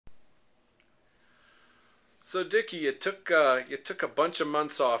So Dickie, you took a bunch of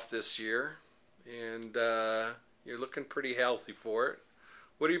months off this year, and you're looking pretty healthy for it.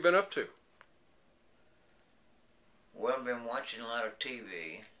 What have you been up to? Well, I've been watching a lot of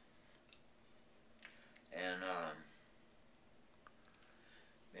TV and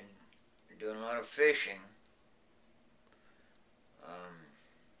been doing a lot of fishing. Um,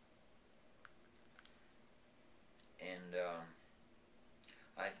 and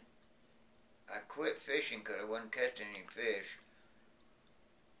I I quit fishing because I wasn't catching any fish.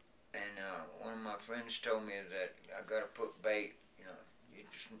 And one of my friends told me that I got to put bait.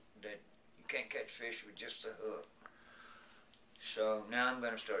 That you can't catch fish with just a hook. So now I'm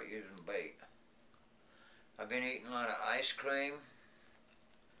going to start using bait. I've been eating a lot of ice cream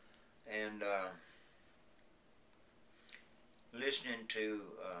and listening to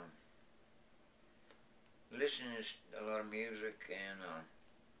a lot of music and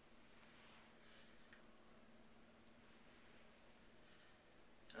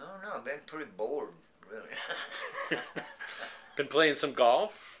I don't know. I've been pretty bored, really. Been playing some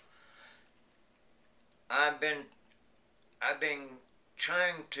golf? I've been I've been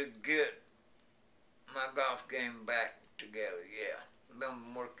trying to get my golf game back together. Yeah,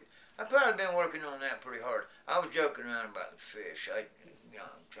 I've probably been working on that pretty hard. I was joking around about the fish. I'm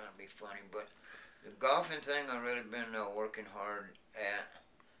trying to be funny, but the golfing thing I've really been working hard at,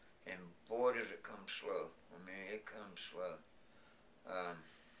 and boy does it come slow. I mean, it comes slow. Um,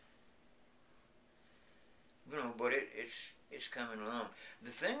 but it's coming along.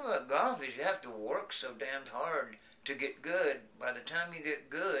 The thing about golf is you have to work so damn hard to get good. By the time you get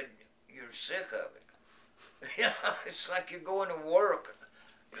good, you're sick of it. It's like you're going to work.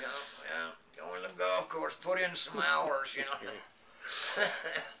 Going to the golf course, put in some hours.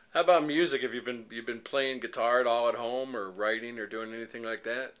 How about music? Have you been playing guitar at all at home, or writing, or doing anything like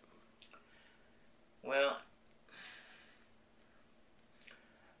that? Well,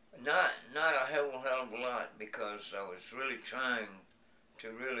 not a hell of a lot because I was really trying to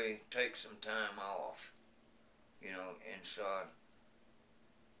really take some time off, and so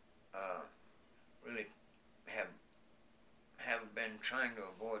I really have been trying to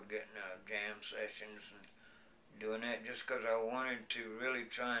avoid getting jam sessions and doing that just because I wanted to really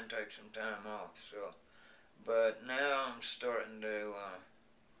try and take some time off. So, but now I'm starting to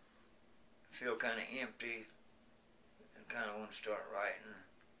feel kind of empty and kind of want to start writing.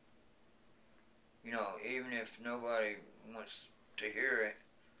 Even if nobody wants to hear it,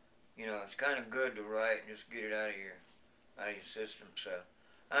 it's kind of good to write and just get it out of your system. So,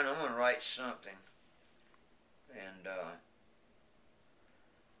 I'm going to write something. And,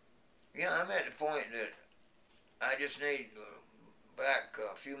 I'm at the point that I just need, back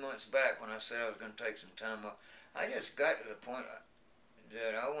a few months back when I said I was going to take some time off, I just got to the point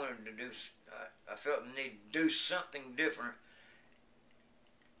that I wanted to do, I felt the need to do something different,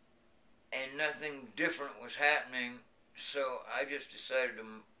 and nothing different was happening, so I just decided to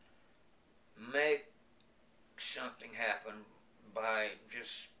make something happen by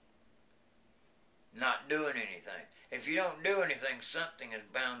just not doing anything. If you don't do anything, something is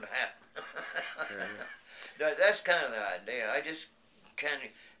bound to happen. That's kind of the idea. I just kind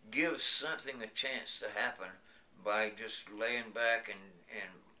of give something a chance to happen by just laying back and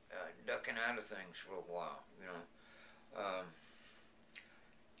ducking out of things for a while.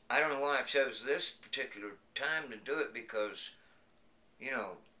 I don't know why I chose this particular time to do it because,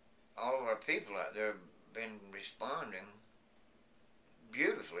 all of our people out there have been responding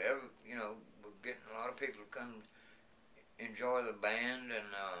beautifully. We're getting a lot of people to come enjoy the band,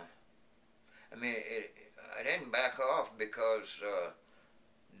 and I didn't back off because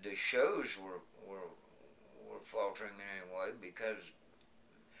the shows were faltering in any way because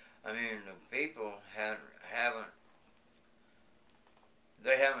the people haven't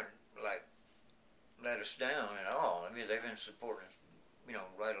like let us down at all. They've been supporting us,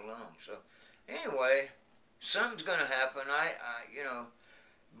 right along. So anyway, something's gonna happen.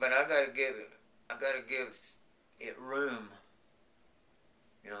 But I gotta give it room.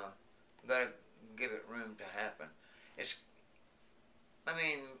 Gotta give it room to happen.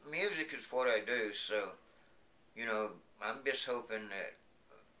 Music is what I do, so, I'm just hoping that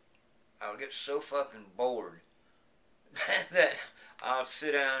I'll get so fucking bored that I'll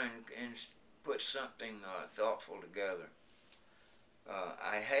sit down and put something thoughtful together.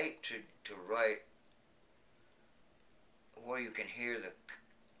 I hate to write where you can hear the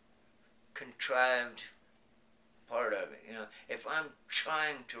contrived part of it. If I'm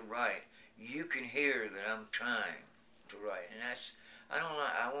trying to write, you can hear that I'm trying to write, and that's I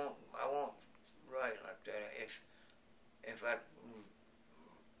won't write like that.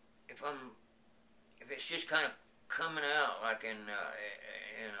 If I'm if it's just kind of coming out like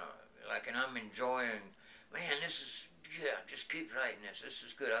like and I'm enjoying, man, this is, yeah, just keep writing this. This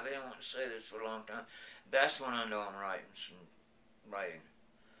is good. I've been wanting to say this for a long time. That's when I know I'm writing.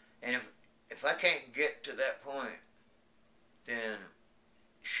 And if I can't get to that point, then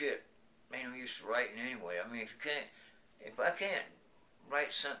shit, ain't no use writing anyway. I mean, if I can't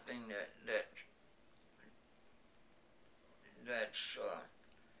write something that's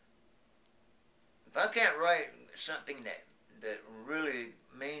if I can't write something that really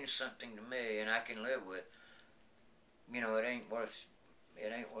means something to me and I can live with, it ain't worth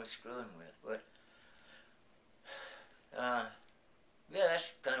screwing with. But yeah,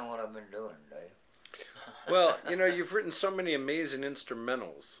 that's kind of what I've been doing, Dave. Well, you've written so many amazing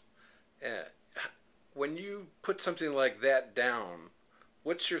instrumentals. Uh, when you put something like that down,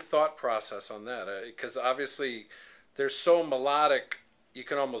 what's your thought process on that? Because obviously, they're so melodic, you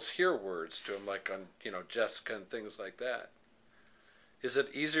can almost hear words to them, like on Jessica and things like that. Is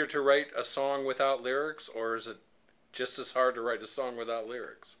it easier to write a song without lyrics, or is it just as hard to write a song without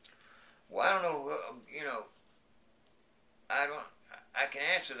lyrics? Well, I don't know. I can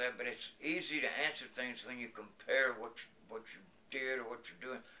answer that, but it's easy to answer things when you compare what you did or what you're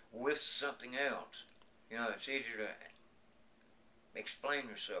doing with something else. It's easier to explain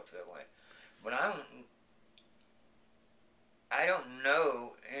yourself that way. But I don't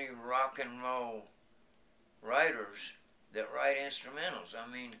know any rock and roll writers that write instrumentals. I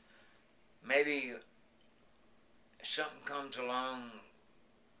mean, maybe something comes along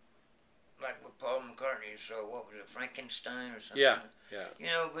like with Paul McCartney, so what was it, Frankenstein or something? Yeah.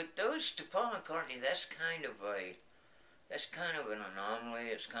 But those, to Paul McCartney, that's kind of an anomaly.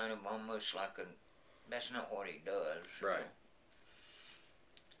 It's kind of almost like that's not what he does. Right.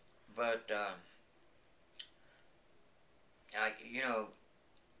 But,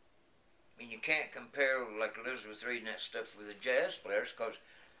 you can't compare like Elizabeth reading that stuff with the jazz players, because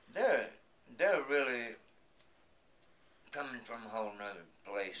they're really coming from a whole nother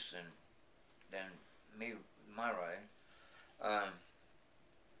place than my writing.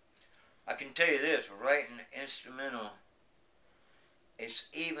 I can tell you this, writing instrumental, it's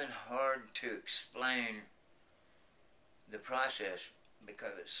even hard to explain the process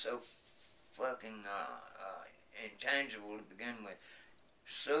because it's so fucking intangible to begin with.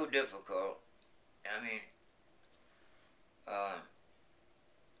 So difficult. I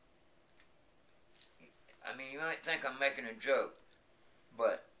mean, you might think I'm making a joke,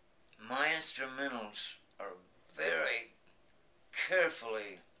 but my instrumentals are very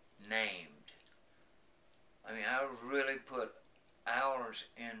carefully named. I mean, I really put hours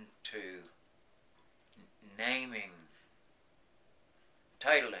into naming,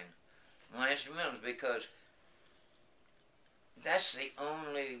 titling my instrumentals, because that's the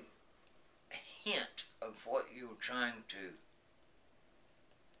only hint of what you're trying to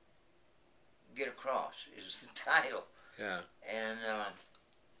get across, is the title. Yeah. And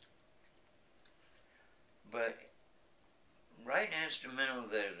but writing an instrumental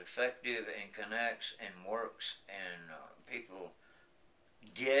that is effective and connects and works and people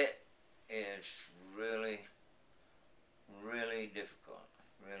get it is really, really difficult.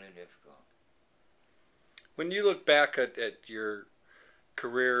 Really difficult. When you look back at your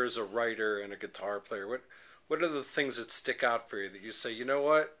career as a writer and a guitar player, what are the things that stick out for you that you say, you know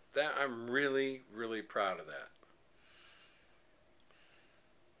what, that I'm really, really proud of that?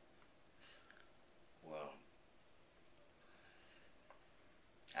 Well,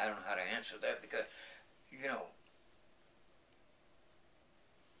 I don't know how to answer that, because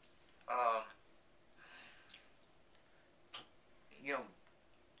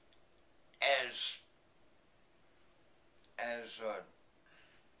as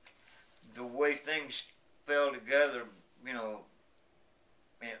the way things fell together,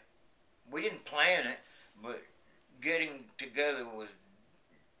 we didn't plan it, but getting together with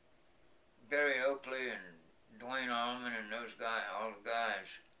Barry Oakley and Dwayne Allman and those guys, all the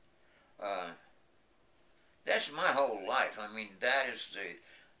guys, that's my whole life. I mean, that is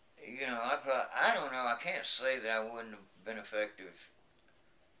I don't know, I can't say that I wouldn't have been effective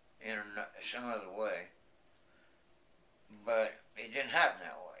in some other way, but it didn't happen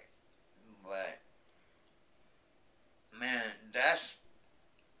that way. But man, that's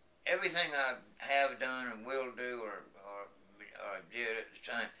everything I have done and will do or did at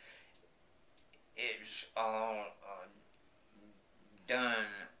the time. It's all done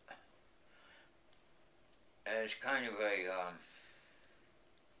as kind of a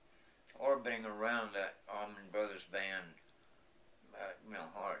orbiting around that Allman Brothers Band,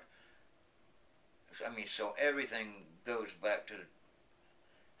 heart. I mean, so everything goes back to,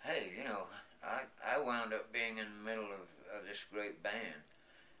 hey, I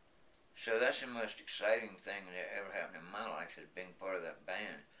So that's the most exciting thing that ever happened in my life, is being part of that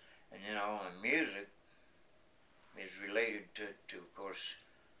band. And then all the music is related to of course,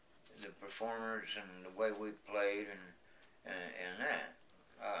 the performers and the way we played and that.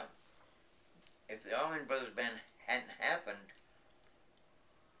 If the Allman Brothers Band hadn't happened,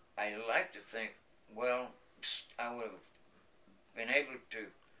 I like to think, well, I would have been able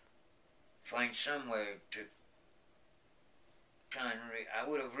to find some way to try and I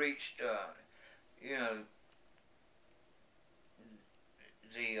would have reached, you know,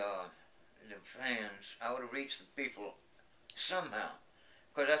 the fans. I would have reached the people somehow,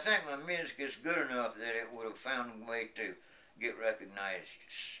 because I think my music is good enough that it would have found a way to get recognized.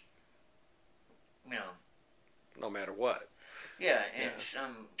 You know, No matter what. yeah, in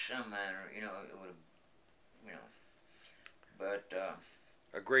some manner, you know, it would have, you know, but.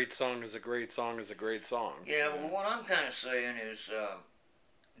 A great song is a great song is a great song. Yeah, well, what I'm kind of saying is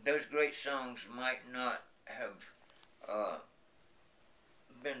those great songs might not have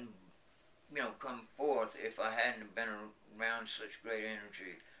been, you know, come forth if I hadn't been around such great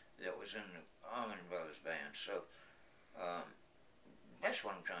energy that was in the Allman Brothers Band. So that's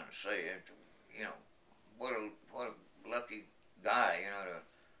what I'm trying to say. You know, what a lucky guy, you know, to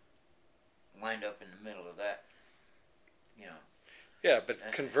wind up in the middle of that, you know. Yeah,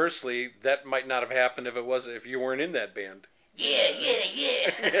 but conversely, that might not have happened if you weren't in that band. Yeah.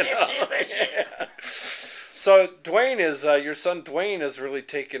 That's it. So Dwayne is your son. Dwayne has really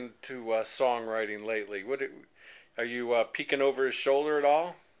taken to songwriting lately. Are you peeking over his shoulder at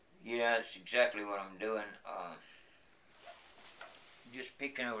all? Yeah, that's exactly what I'm doing. Just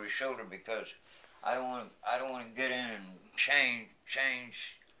peeking over his shoulder because I don't want to get in and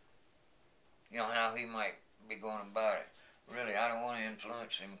change. You know how he might be going about it. Really, I don't want to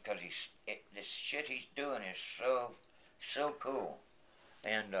influence him because the shit he's doing is so cool,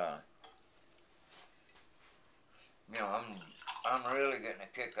 and you know, I'm really getting a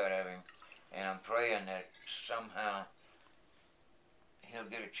kick out of him, and I'm praying that somehow he'll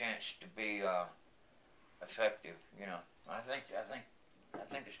get a chance to be effective. You know, I think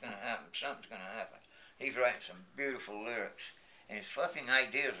it's gonna happen. Something's gonna happen. He's writing some beautiful lyrics, and his fucking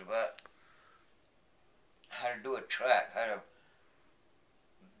ideas about how to do a track, how to,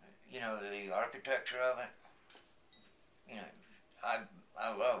 you know, the architecture of it. You know,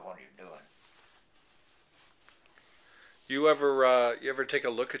 I love what he's doing. You ever take a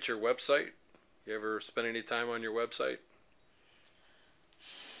look at your website? You ever spend any time on your website?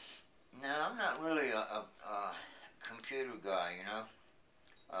 No, I'm not really a computer guy, you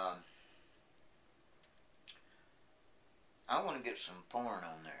know. I want to get some porn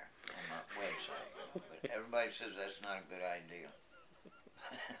on there on my website, but everybody says that's not a good idea.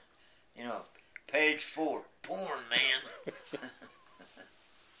 You know, page 4, porn, man.